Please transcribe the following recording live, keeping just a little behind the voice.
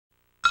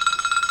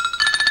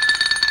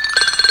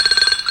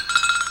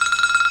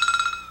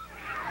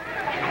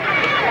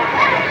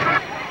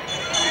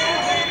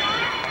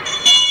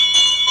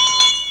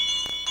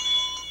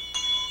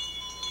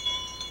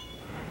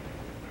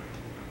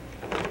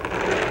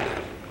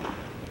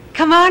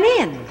Come on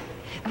in.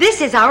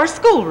 This is our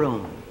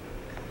schoolroom.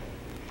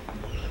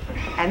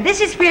 And this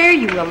is where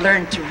you will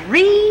learn to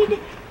read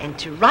and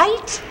to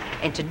write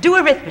and to do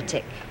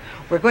arithmetic.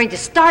 We're going to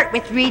start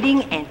with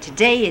reading, and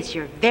today is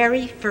your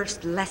very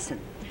first lesson.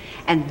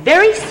 And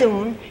very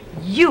soon,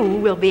 you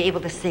will be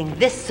able to sing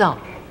this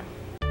song.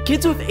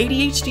 Kids with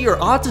ADHD or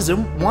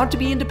autism want to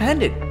be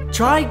independent.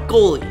 Try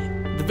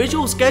Goalie, the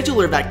visual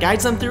scheduler that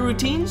guides them through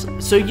routines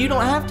so you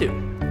don't have to.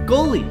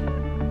 Goalie,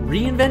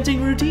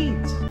 reinventing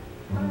routines.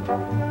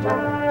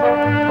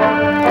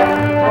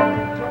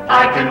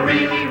 I can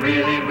really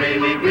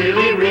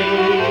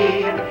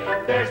read.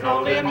 There's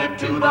no limit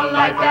to the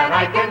life that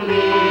I can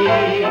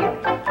lead.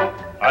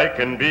 I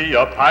can be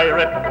a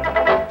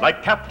pirate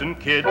like Captain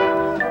Kidd.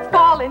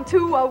 Fall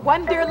into a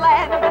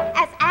wonderland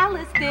as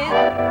Alice did.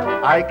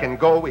 I can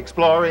go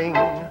exploring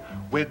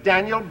with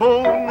Daniel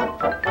Boone.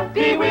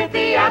 Be with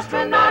the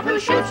astronaut who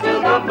shoots to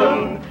the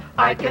moon.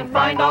 I can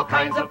find all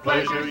kinds of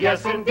pleasure,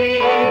 yes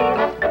indeed.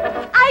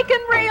 I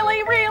can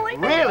really read.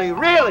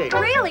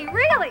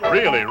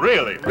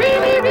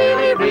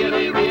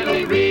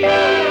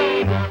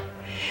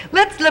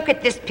 Let's look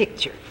at this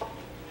picture.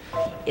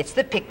 It's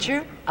the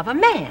picture of a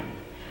man.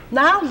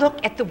 Now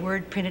look at the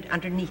word printed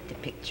underneath the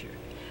picture.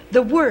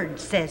 The word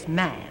says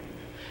man.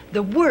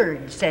 The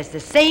word says the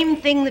same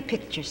thing the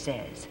picture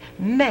says,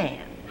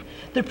 man.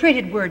 The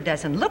printed word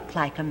doesn't look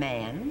like a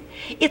man.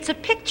 It's a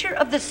picture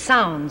of the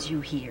sounds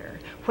you hear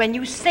when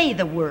you say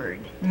the word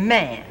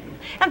man.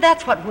 And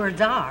that's what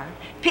words are,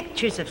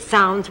 pictures of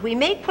sounds we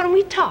make when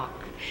we talk.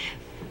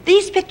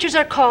 These pictures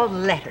are called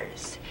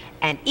letters,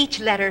 and each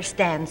letter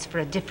stands for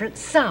a different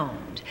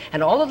sound.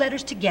 And all the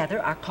letters together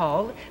are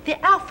called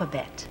the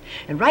alphabet.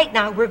 And right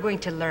now we're going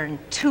to learn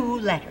 2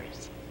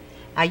 letters.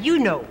 Now you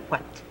know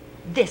what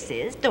this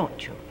is,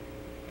 don't you?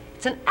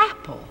 It's an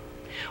apple.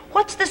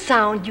 What's the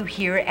sound you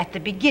hear at the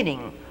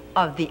beginning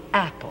of the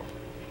apple?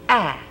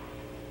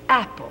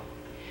 Apple.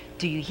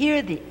 Do you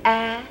hear the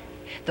a?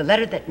 The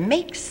letter that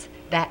makes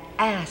that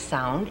a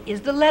sound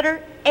is the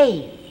letter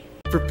A.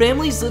 For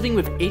families living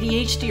with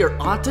ADHD or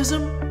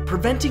autism,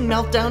 preventing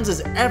meltdowns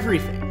is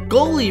everything.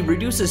 Goalie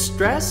reduces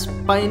stress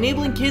by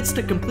enabling kids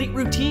to complete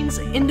routines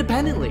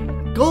independently.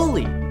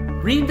 Goalie,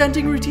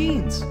 reinventing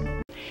routines.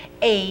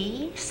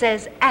 A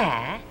says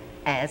a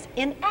as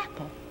in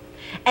apple.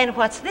 And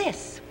what's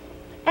this?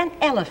 An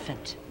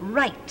elephant,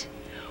 right.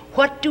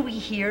 What do we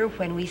hear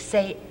when we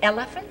say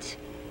elephant?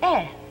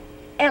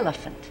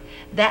 Elephant.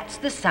 That's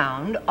the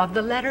sound of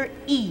the letter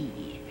E.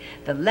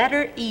 The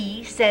letter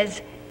E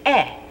says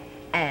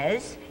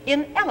as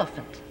in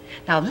elephant.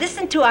 Now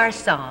listen to our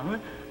song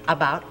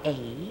about A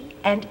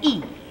and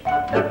E.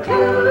 The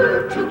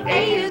clue to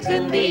A is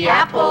in the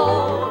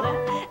apple.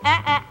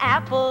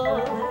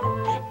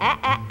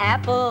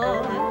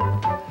 apple.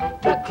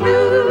 The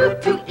clue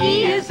to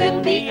E is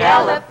in the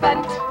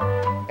elephant.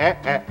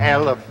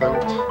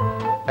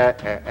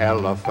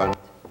 Elephant.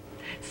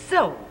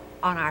 So,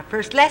 on our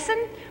first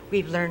lesson,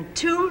 we've learned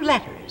 2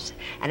 letters.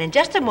 And in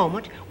just a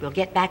moment, we'll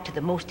get back to the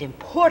most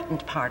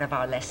important part of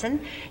our lesson,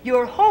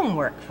 your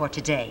homework for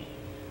today.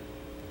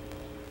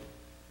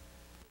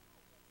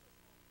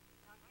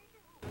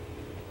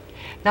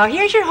 Now,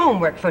 here's your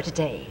homework for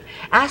today.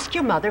 Ask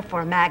your mother for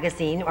a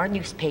magazine or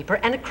newspaper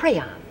and a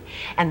crayon.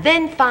 And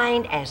then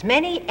find as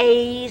many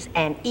A's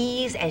and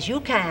E's as you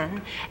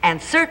can and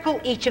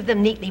circle each of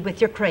them neatly with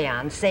your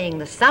crayon, saying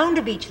the sound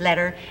of each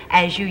letter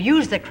as you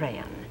use the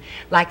crayon.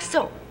 Like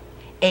so.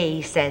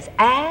 A says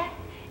a,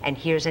 and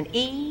here's an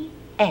E,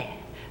 eh.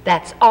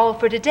 That's all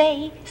for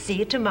today. See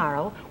you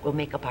tomorrow. We'll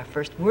make up our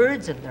first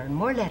words and learn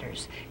more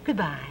letters.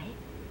 Goodbye.